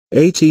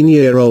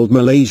18-year-old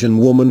Malaysian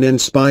woman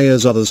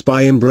inspires others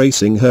by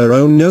embracing her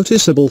own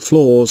noticeable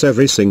flaws.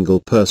 Every single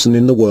person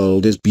in the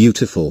world is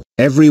beautiful.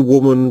 Every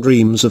woman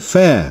dreams of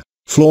fair,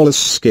 flawless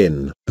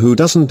skin. Who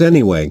doesn't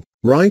anyway,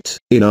 right?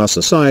 In our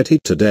society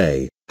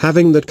today,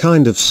 having that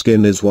kind of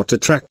skin is what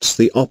attracts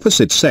the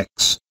opposite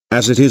sex,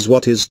 as it is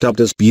what is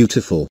dubbed as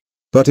beautiful.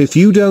 But if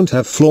you don't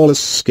have flawless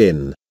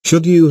skin,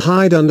 should you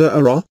hide under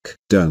a rock?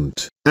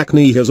 Don't.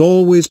 Acne has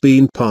always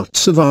been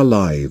parts of our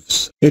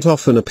lives. It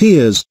often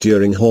appears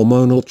during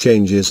hormonal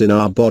changes in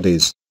our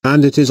bodies,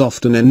 and it is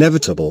often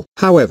inevitable.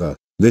 However,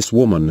 this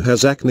woman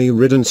has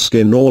acne-ridden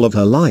skin all of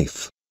her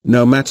life,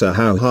 no matter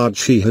how hard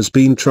she has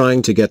been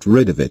trying to get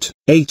rid of it.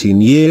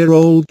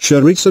 18-year-old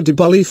Charissa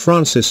Dibali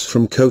Francis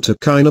from Kota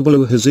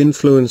Kinabalu has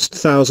influenced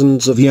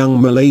thousands of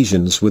young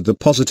Malaysians with the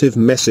positive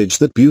message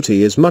that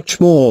beauty is much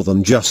more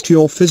than just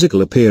your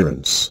physical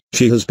appearance.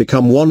 She has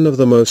become one of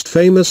the most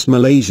famous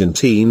Malaysian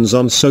teens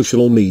on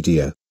social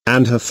media,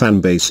 and her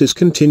fanbase is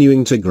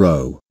continuing to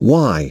grow.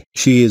 Why?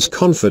 She is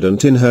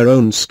confident in her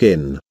own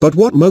skin. But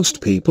what most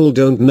people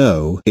don't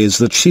know is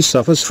that she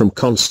suffers from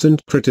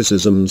constant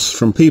criticisms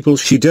from people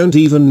she don't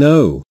even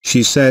know.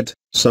 She said,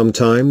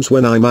 "Sometimes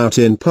when I'm out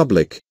in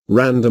public,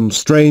 random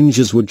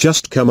strangers would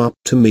just come up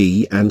to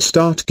me and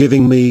start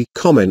giving me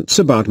comments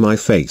about my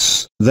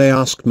face. They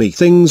ask me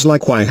things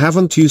like, why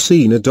haven't you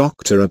seen a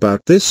doctor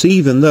about this,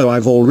 even though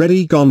I've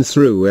already gone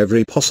through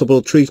every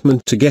possible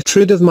treatment to get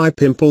rid of my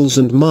pimples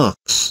and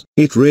marks.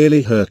 It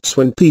really hurts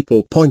when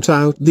people point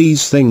out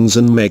these things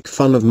and make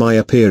fun of my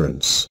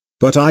appearance.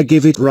 But I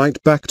give it right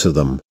back to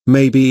them.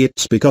 Maybe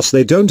it's because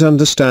they don't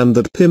understand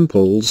that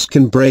pimples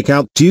can break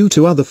out due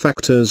to other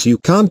factors you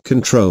can't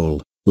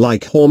control,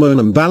 like hormone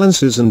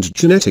imbalances and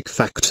genetic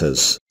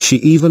factors." She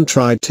even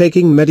tried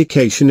taking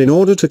medication in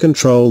order to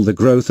control the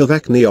growth of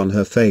acne on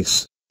her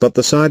face, but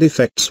the side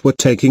effects were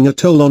taking a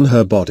toll on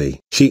her body.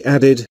 She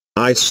added,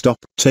 "I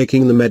stopped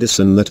taking the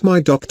medicine that my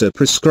doctor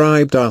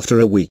prescribed after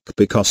a week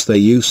because they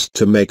used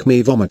to make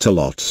me vomit a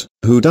lot."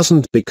 Who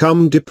doesn't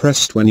become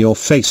depressed when you're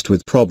faced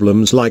with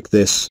problems like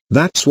this?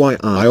 That's why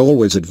I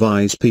always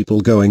advise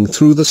people going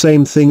through the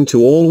same thing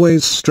to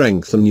always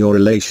strengthen your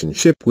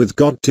relationship with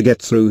God to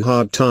get through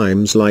hard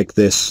times like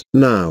this.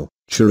 Now,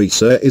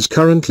 Charissa is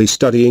currently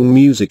studying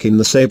music in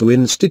the Cebu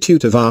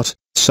Institute of Art,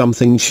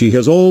 something she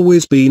has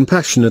always been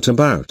passionate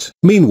about.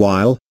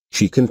 Meanwhile,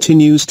 she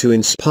continues to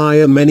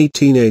inspire many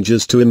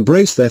teenagers to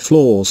embrace their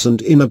flaws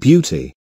and inner beauty.